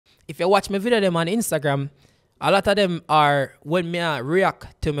if you watch my video them on Instagram, a lot of them are when me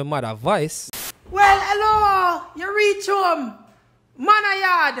react to my mother voice. Well, hello, you reach home. Man a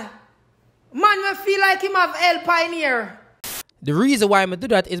yard. Man me feel like him have El Pioneer. The reason why I do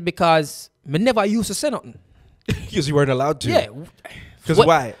that is because me never used to say nothing. Because you weren't allowed to. Yeah. Because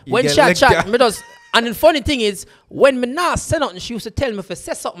why? When she chat, me does. And the funny thing is, when me not say nothing, she used to tell me if I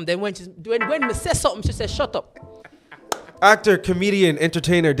say something. Then when me say something, she says, shut up. Actor, comedian,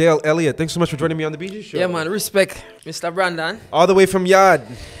 entertainer, Dale Elliot. Thanks so much for joining me on the BG Show. Yeah, man. Respect, Mr. Brandon. All the way from Yard.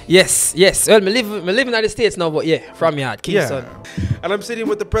 Yes, yes. Well, me live in the States now, but yeah, from Yard, Kingston. Yeah. And I'm sitting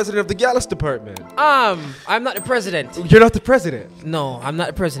with the president of the Gallus department. I'm not the president. You're not the president. No, I'm not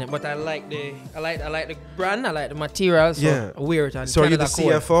the president, but I like the brand, I like the materials. So Yeah. I wear it on So are you the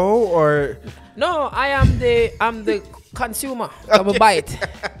Canada CFO or? No, I'm the consumer. I'm a buy it.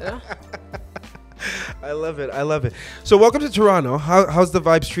 You know? I love it. I love it. So welcome to Toronto. How's the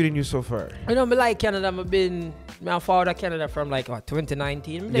vibes treating you so far? You know, me like Canada. I've followed Canada from like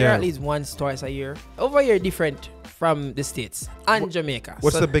 2019. I'm there at least once, twice a year. Over here, different from the States and Jamaica.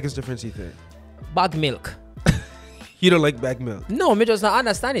 What's the biggest difference you think? Bag milk. You don't like bag milk? No, me just not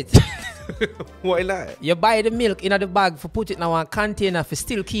understand it. Why not? You buy the milk in the bag for put it in one container for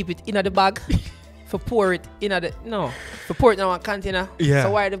still keep it in the bag. For pour it in for pour it in one container. Yeah.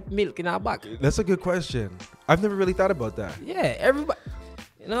 So why the milk in our bag? That's a good question. I've never really thought about that. Yeah, everybody.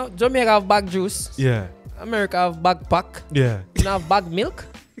 You know, Jamaica have bag juice. Yeah. America have bag pack. Yeah. You know, have bag milk.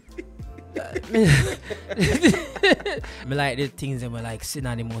 Me like the things that were like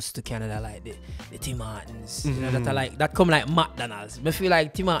synonymous to Canada, like the Tim Hortons. You know, that come like McDonald's. Me feel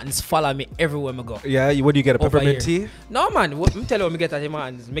like Tim Hortons follow me everywhere me go. Yeah, what do you get? A peppermint tea? No man, me tell you what me get at Tim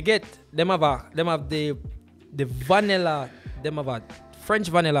Hortons. Me get them have the vanilla, them have a French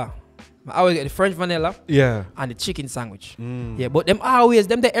vanilla. I always get the French vanilla. Yeah. And the chicken sandwich. Yeah, but them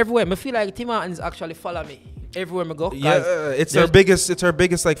they everywhere. Me feel like Tim Hortons actually follow me everywhere me go. Yeah, it's our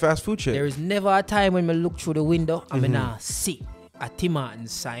biggest like fast food chain. There is never a time when me look through the window and me nah see a Tim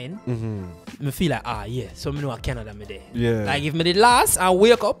Hortons sign. Me feel like so me know a Canada me there. Yeah. Like if me did last, I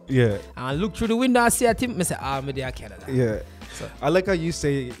wake up. Yeah. And look through the window and see a Tim, me say me there a Canada. Yeah. So. I like how you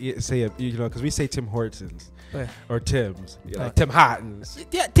say it, you know, because we say Tim Hortons. Yeah. Or Tim's. Yeah, like Tim Hortons.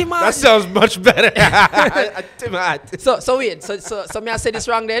 Yeah, Tim Hortons. That sounds much better. Tim Hortons. So wait, so me I say this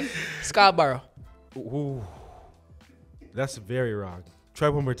wrong then? Scarborough. Ooh. That's very wrong. Try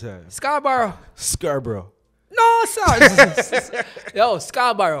one more time. Scarborough. Scarborough. No, sir. Yo,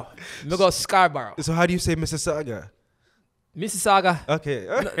 Scarborough. Me go Scarborough. So how do you say Mississauga? Mississauga. Okay.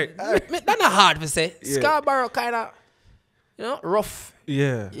 All right. That's not hard to say. Yeah. Scarborough kind of, rough.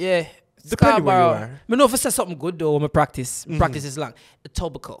 Yeah. Yeah. Depending where you are. Me know if I say something good though, my practice. Practice is long.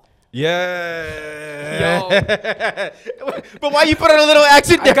 Etobicoke. Yeah. Yo. But why you put on a little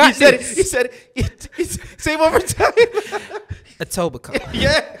accent there? got He said it. Say it one more time. Etobicoke.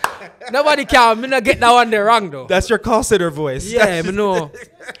 Yeah. Nobody can. Me not get that one there wrong though. That's your call center voice. Yeah, me know.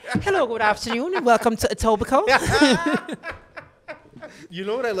 Hello, good afternoon, and welcome to Etobicoke. You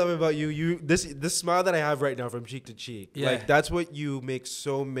know what I love about you? This smile that I have right now from cheek to cheek. Yeah. Like that's what you make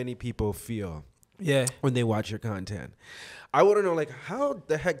so many people feel. Yeah. When they watch your content. I want to know, like, how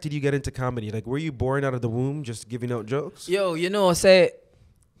the heck did you get into comedy? Like, were you born out of the womb just giving out jokes? Yo,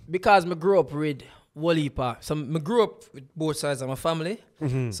 because I grew up with Walipa. So I grew up with both sides of my family.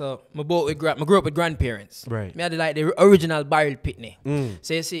 So I grew up with grandparents. Right. Me had like the original barrel pitney.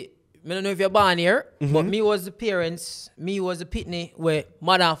 So you see, I don't know if you're born here, but me was the pitney where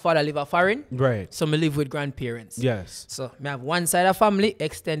mother and father live a foreign. Right. So I live with grandparents. Yes. So I have one side of family,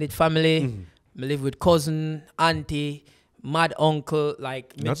 extended family. I live with cousin, auntie, mad uncle,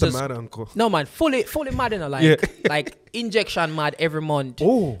 like not the mad uncle. No man, fully mad, like like injection mad every month.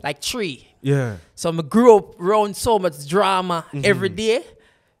 Oh. Like 3. Yeah. So I grew up around so much drama every day.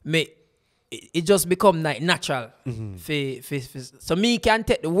 It just become like natural. So me can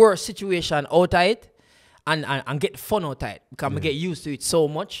take the worst situation out of it and get fun out of it. Because I get used to it so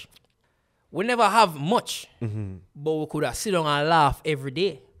much. We never have much, but we could have sit down and laugh every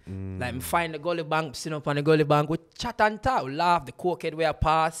day. Like, me find the gully bank, sit up on the gully bank, we chat and talk, we laugh, the cokehead where I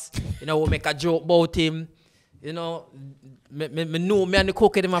pass, we make a joke about him, me know me and the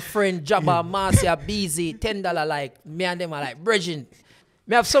cokehead and my friend, Jabba, Marcia, busy, $10, like, me and them are like, bridging.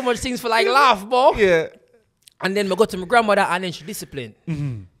 Me have so much things for like laugh, boy. Yeah. And then me go to my grandmother and then she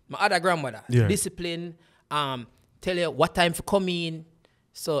discipline. My other grandmother, yeah. Discipline, tell you what time for come in.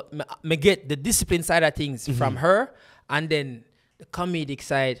 So me get the discipline side of things from her, and then the comedic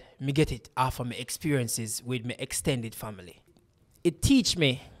side, me get it off of my experiences with my extended family. It teach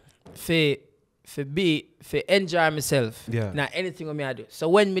me for for enjoy myself. Yeah. Not anything with me I do. So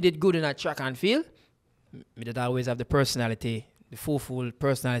when me did good in a track and field, me did always have the personality, the full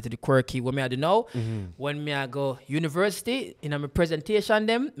personality, the quirky. What me I do now, when me I go university, in my presentation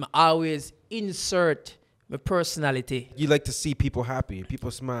them, me always insert my personality. You like to see people happy,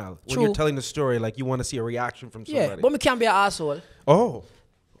 people smile. When True. you're telling the story, like you want to see a reaction from somebody. Yeah, but me can't be an asshole. Oh,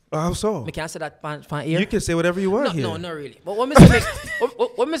 how so? Me can't say that pan ear. You can say whatever you want No, here. no, not really. But when me say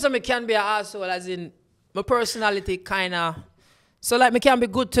when me say me can be an asshole, as in my personality kind of. So like me can be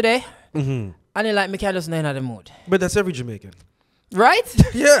good today, and then like me can just not in the mood. But that's every Jamaican.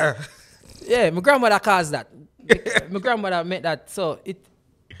 Right? Yeah. Yeah, my grandmother caused that. My grandmother made that. So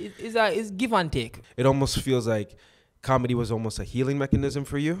it's give and take. It almost feels like comedy was almost a healing mechanism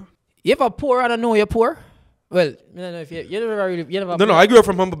for you. You ever poor and I know you're poor? Well, I don't know if you never really, you never. No, I grew up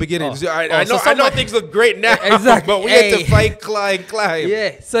from humble beginnings. I know things look great now. Exactly. But we had to fight, climb.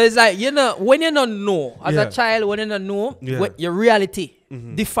 Yeah. So it's like, when you don't know, as Yeah. a child, when you don't know, what your reality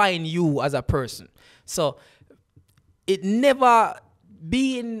define you as a person. So it never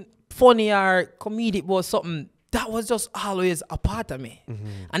being funny or comedic was something that was just always a part of me.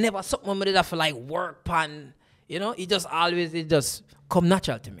 I never something I did have to like work on. It just come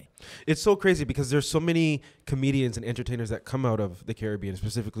natural to me. It's so crazy because there's so many comedians and entertainers that come out of the Caribbean,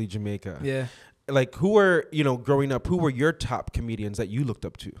 specifically Jamaica. Yeah. Like who were, growing up, who were your top comedians that you looked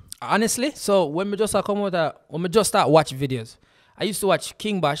up to? Honestly, so when we just start watch videos, I used to watch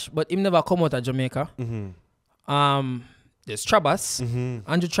King Bash, but him never come out of Jamaica. There's Trabas.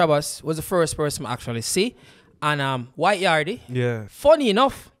 Andrew Trabas was the first person I actually see. And White Yardie. Yeah. Funny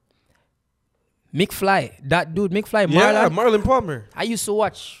enough, Mick Fly, that dude, Mick Fly, Yeah, Marlon. Marlon Palmer. I used to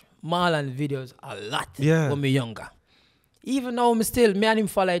watch Marlon videos a lot Yeah. when me younger. Even though me and him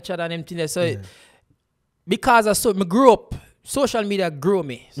follow each other and them things. So because me grew up, social media grew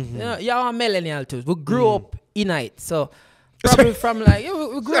me. You're a millennial too. We grew up in it. So probably from like,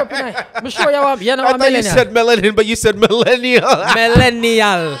 we grew up in it. I'm sure you're a millennial. I thought you said melanin, but you said millennial.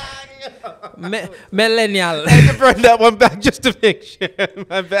 Millennial. Millennial. I had to bring that one back just to make sure.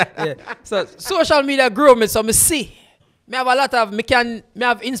 My bad. Yeah. So social media grew me, so me see. Me have a lot of me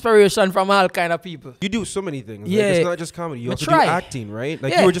have inspiration from all kind of people. You do so many things. Yeah. Like, it's not just comedy. You also try. do acting, right?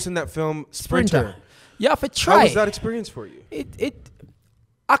 Like Yeah. you were just in that film Sprinter. You have to try. How was that experience for you? It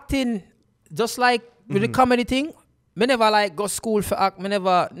acting just like with the comedy thing. Me never like go school for act. Me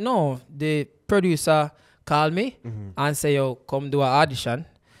never the producer called me and say, yo, come do an audition.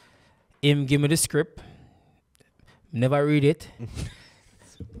 Him give me the script. Never read it.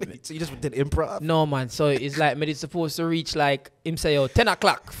 So you just did improv? No, man. So it's like me supposed to reach like him say, yo, 10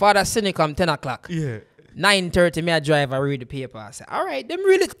 o'clock. Father Cine come 10 o'clock. Yeah. 9:30 me I drive, I read the paper. I say, all right, them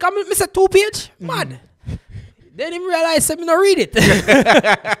read it. Come me say 2 page. Mad. Then him realize me not read it.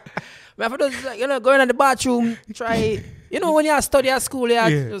 Me have to just like, go in the bathroom, try, when you study at school,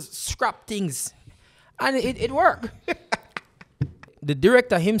 you just scrap things. And it worked. The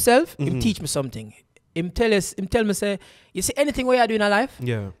director himself, him teach me something. Him tell me, say, you see anything what you do in life,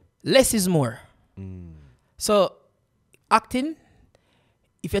 less is more. So acting,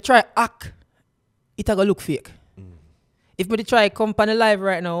 if you try act, it gonna look fake. If me try come on live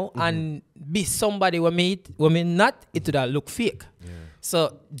right now and be somebody when me not, it would look fake.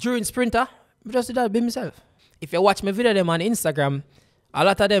 So during Sprinter, I just did that by myself. If you watch my video them on Instagram, a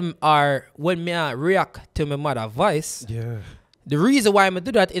lot of them are when me react to my mother voice. Yeah. The reason why I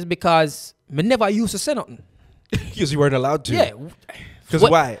do that is because me never used to say nothing. Because you weren't allowed to. Yeah. Because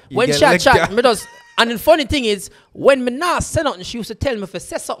why? You When get she licked chat, out. me does. And the funny thing is, when me not say nothing, she used to tell me if I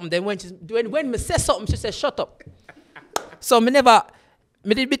say something. Then when me say something, she said, shut up. So me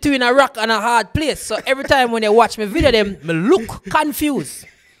did between a rock and a hard place. So every time when they watch my video, them me look confused.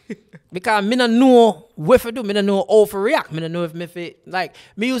 Because me don't know what to do. Me don't know how to react. Me don't know if me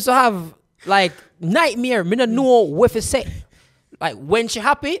used to have like nightmare. Me don't know what to say. Like when she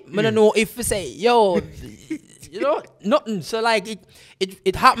happy, me don't know if to say, yo, nothing. So like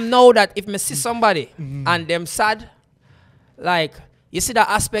it happen now that if me see somebody and them sad, like you see that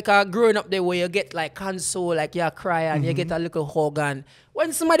aspect of growing up there where you get like console, like you cry and you get a little hug, and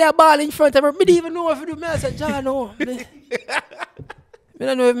when somebody a ball in front of me, me don't even know what to do. Me I say, John, no. Me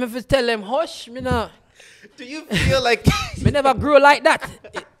don't know if me tell them hush. Me no. Do you feel like Me never grew like that.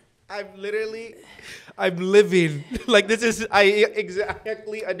 I'm living like this is I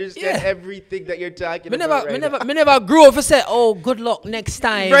exactly understand everything that you're talking about. Me never grew up to say, oh, good luck next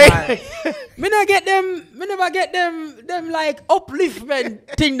time. Right. Me never get them like upliftment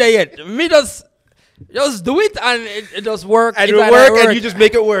thing there yet. Me just do it and it just work. And it work and you just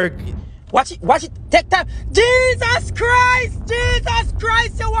make it work. Watch it, take time. Jesus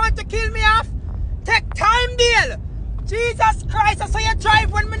Christ, you want to kill me off? Take time, Dale. Jesus Christ, I saw you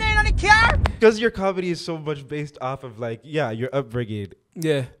drive when me in the car. Because your comedy is so much based off of like, yeah, your upbringing.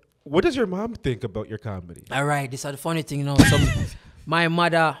 Yeah. What does your mom think about your comedy? All right, this is the funny thing, you know. So my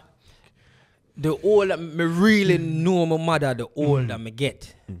mother, the older me really know my mother, the older me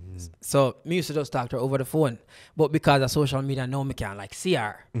get. So me used to just talk to her over the phone, but because of social media, now me can like see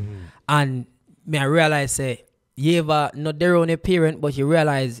her, and me I realize say you ever not their own parent, but you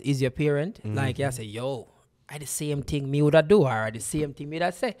realize is your parent. Like you say, yo, I the same thing me would do, or the same thing me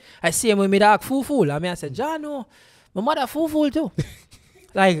that say. I see him when me dog fool. I mean I say, John, no, my mother fool too.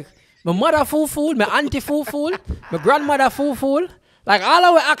 Like my mother fool, my auntie fool, my grandmother fool. Like all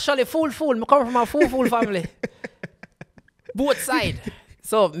of us actually fool. Me come from a fool family. Both sides.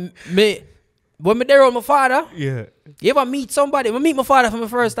 So me when me there on my father, Yeah. you ever meet somebody? I meet my father for the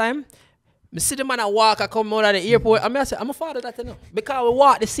first time. Me see the man I walk, I come out of the airport. I mean I say, I'm a father that you know. Because we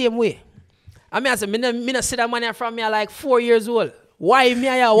walk the same way. I mean I say, me not see that man here from me like 4 years old. Why me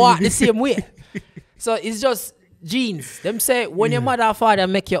I walk the same way? So it's just genes. Them say when your mother and father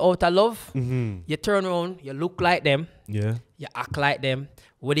make you out of love, you turn around, you look like them, Yeah. you act like them,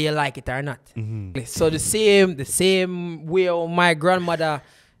 whether you like it or not. So the same way my grandmother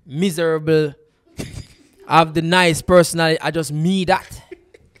miserable have the nice personality, I just me that.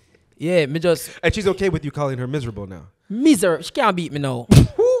 Yeah, me just And she's okay with you calling her miserable now. miserable. She can't beat me now.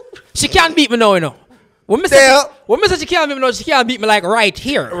 She can't beat me now, you know. When me say she can't beat me now, she can't beat me like right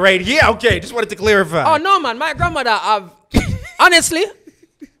here. Right. Yeah. Okay. Just wanted to clarify. Oh no, man, my grandmother have honestly,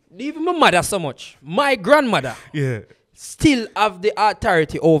 even my mother so much. My grandmother Yeah. still have the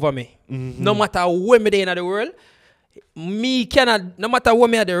authority over me. No matter where me there in the world, me cannot. No matter where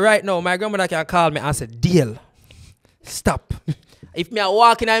me are there right now, my grandmother can call me and say, "Dale, stop." If me are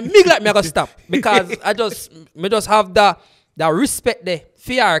walking, I me like me I go stop because I just have the respect there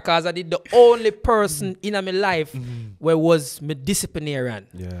for her because I did the only person in my life where was me disciplinarian.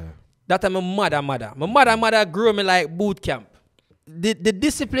 Yeah. That time my mother. My mother grew me like boot camp. The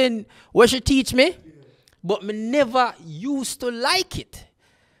discipline where she teach me, but me never used to like it.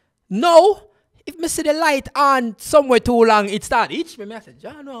 No, if me see the light on somewhere too long, it start itch me. I say,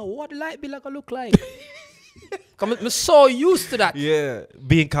 John, what the light be like look like? Cause I'm so used to that. Yeah.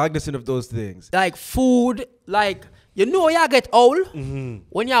 Being cognizant of those things. Like food, like you know you get old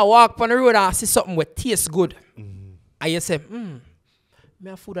when you walk on the road and see something that tastes good. And you say, me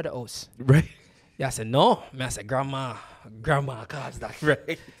have food at the house. Right. Yeah, I said, no. I said, grandma caused that.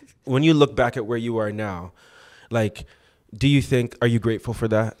 Right. When you look back at where you are now, like, do you think, are you grateful for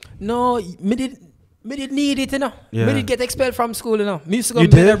that? No, me did need it, you know. Yeah. Me did get expelled from school, you know. Me used to go You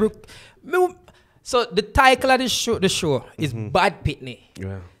to did? Meadowbrook. So the title of the show is Bad Pitney.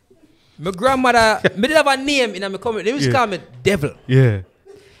 Yeah. My grandmother, me did have a name in my community. They used to call me Devil. Yeah.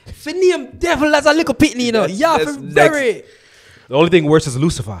 For name Devil as a little pitney, you know. Yeah, for very... The only thing worse is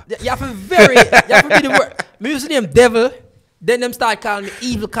Lucifer. You have to be the word. Me used to name Devil. Then them start calling me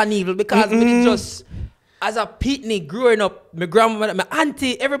Evil Knievel because me just as a pitney growing up, my grandmother, my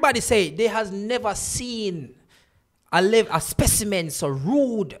auntie, everybody say they has never seen a specimen so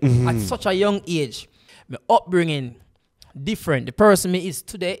rude at such a young age. My upbringing different. The person me is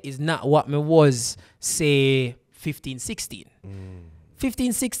today is not what me was say 15, 16.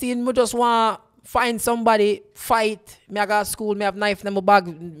 15, 16, me just want find somebody, fight, me I go to school, me have knife in my bag,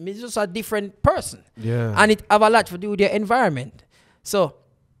 me just a different person. Yeah. And it have a lot to do with your environment. So,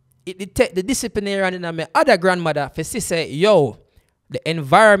 it take the disciplinarian and my other grandmother for say, yo, the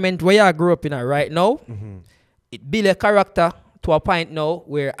environment where I grew up in right now, it build a character to a point now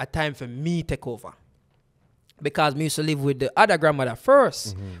where a time for me take over. Because me used to live with the other grandmother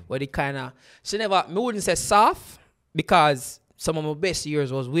first, where they kind of, she never, me wouldn't say soft, because some of my best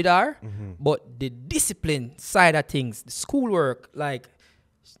years was with her, but the discipline side of things, the schoolwork, like,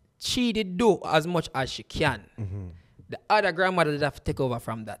 she did do as much as she can. The other grandmother did have to take over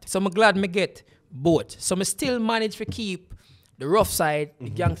from that. So I'm glad me get both. So I still manage to keep the rough side,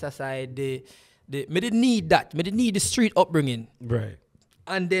 the gangster side, me didn't need that. Me didn't need the street upbringing. Right.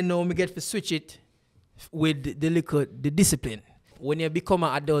 And then now me get to switch it with the discipline. When you become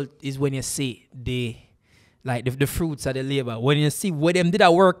an adult is when you see the fruits of the labor. When you see where them did I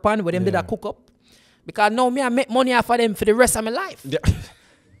work pan, where them did I cook up. Because now me I make money off of them for the rest of my life. Yeah.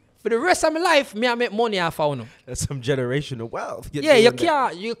 For the rest of my life, me I make money off of them. That's some generational wealth. Yeah,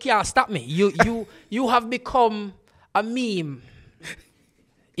 you can't stop me. You have become a meme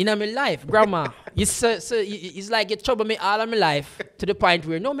in my life, grandma. It's like you trouble me all of my life to the point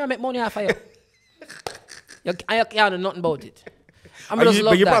where no me I make money off of you. I can't do nothing about it.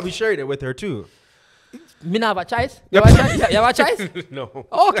 But you're probably sharing it with her too. Me not have a choice. You have a choice? No.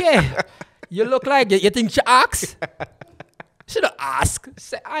 Okay. You look like you think she asks? Should have asked.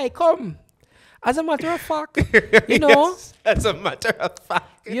 Say, I come. As a matter of fact, you know. Yes, as a matter of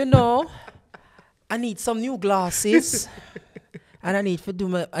fact. You know, I need some new glasses. And I need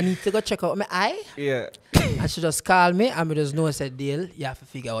to go check out my eye. Yeah. And she just call me and I just know I said, Dale, you have to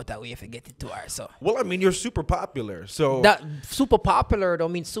figure out a way to get it to her. So Well, I mean, you're super popular, so that super popular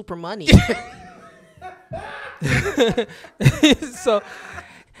don't mean super money. So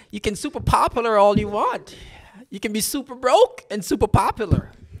you can super popular all you want. You can be super broke and super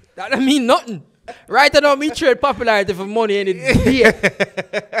popular. That don't mean nothing. Right? I don't mean trade popularity for money any day.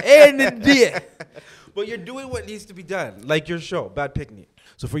 Any day. But you're doing what needs to be done, like your show, Bad Picnic.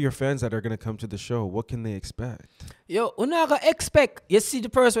 So for your fans that are gonna come to the show, what can they expect? Yo, we're not gonna expect. You see the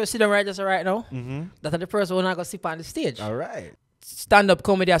person sitting right just right now? That's the person we're not gonna sit on the stage. All right. Stand-up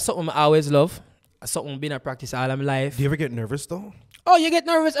comedy is something I always love. Something been a practice all my life. Do you ever get nervous though? Oh, you get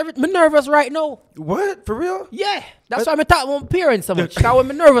nervous? I'm nervous right now. What? For real? Yeah, that's why I'm talking about my parents so much. Because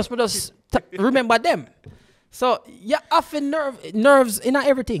when I'm nervous, I just remember them. So you have nerves in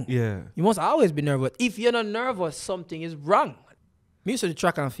everything. Yeah. You must always be nervous. If you're not nervous, something is wrong. Me used to do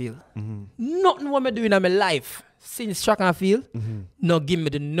track and field. Nothing what I'm doing in my life since track and field, no give me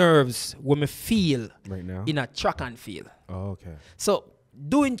the nerves when I feel Right now? in a track and field. Oh, okay. So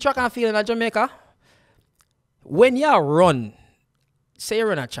doing track and field in Jamaica, when you run, say you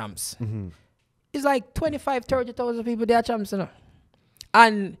run a champs, it's like 25, 30,000 people there champs, you know?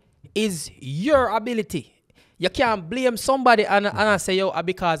 And it's your ability. You can't blame somebody and say, yo,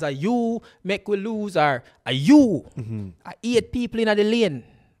 because of you make we lose, or you, 8 people in the lane.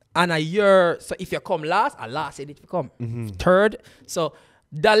 And so if you come last, a last it will come. Third. So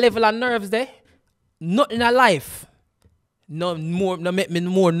that level of nerves there, not in a life. No make me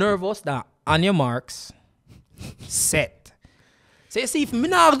more nervous than on your marks. Set. So you see, if me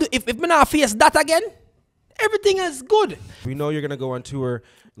not face that again, everything is good. We know you're gonna go on tour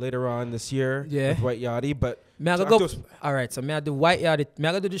later on this year with White Yachty, but all right, so me I do White Yachty. Me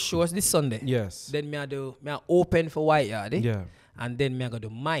I go do the shows this Sunday. Yes. Then me I open for White Yachty. Yeah. And then me I go do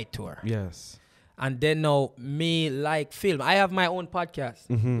my tour. Yes. And then now me like film. I have my own podcast,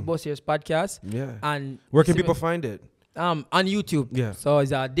 the Boss Years podcast. Yeah. And where can people find it? On YouTube. Yeah. So it's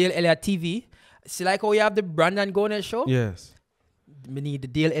Dale Elliot TV. See like how you have the Brandon Gonez show? Yes. We need the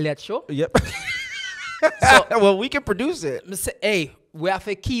Dale Elliot show. Yep. So well, we can produce it. Me say, hey, we have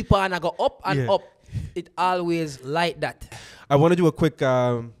to keep on and go up and up. It always like that. I want to do a quick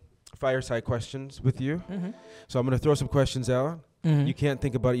fireside questions with you. So I'm going to throw some questions out. You can't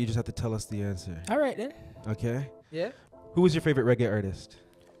think about it. You just have to tell us the answer. All right then. Okay. Yeah. Who is your favorite reggae artist?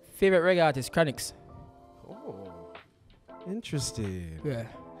 Favorite reggae artist, Chronix. Oh, interesting. Yeah.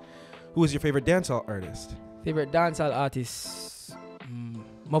 Who is your favorite dancehall artist? Favorite dancehall artist,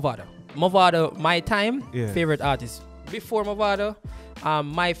 Movado. Movado, my time, favorite artist. Before Movado,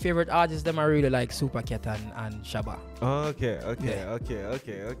 my favorite artists, them I really like Supercat and Shabba. Okay.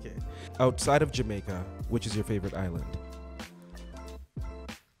 Outside of Jamaica, which is your favorite island?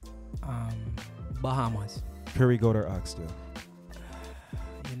 Bahamas. Prairie Goat or Oxtail?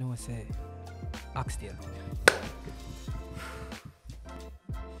 You know what I say? Oxtail.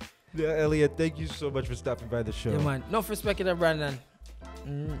 Yeah, Elliot, thank you so much for stopping by the show. Yeah, man. No respect to Brandon.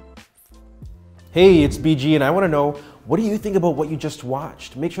 Hey, it's BG, and I want to know, what do you think about what you just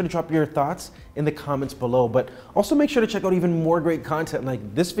watched? Make sure to drop your thoughts in the comments below, but also make sure to check out even more great content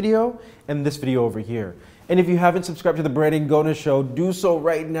like this video and this video over here. And if you haven't subscribed to the Brandon Gonez Show, do so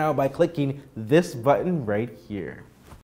right now by clicking this button right here.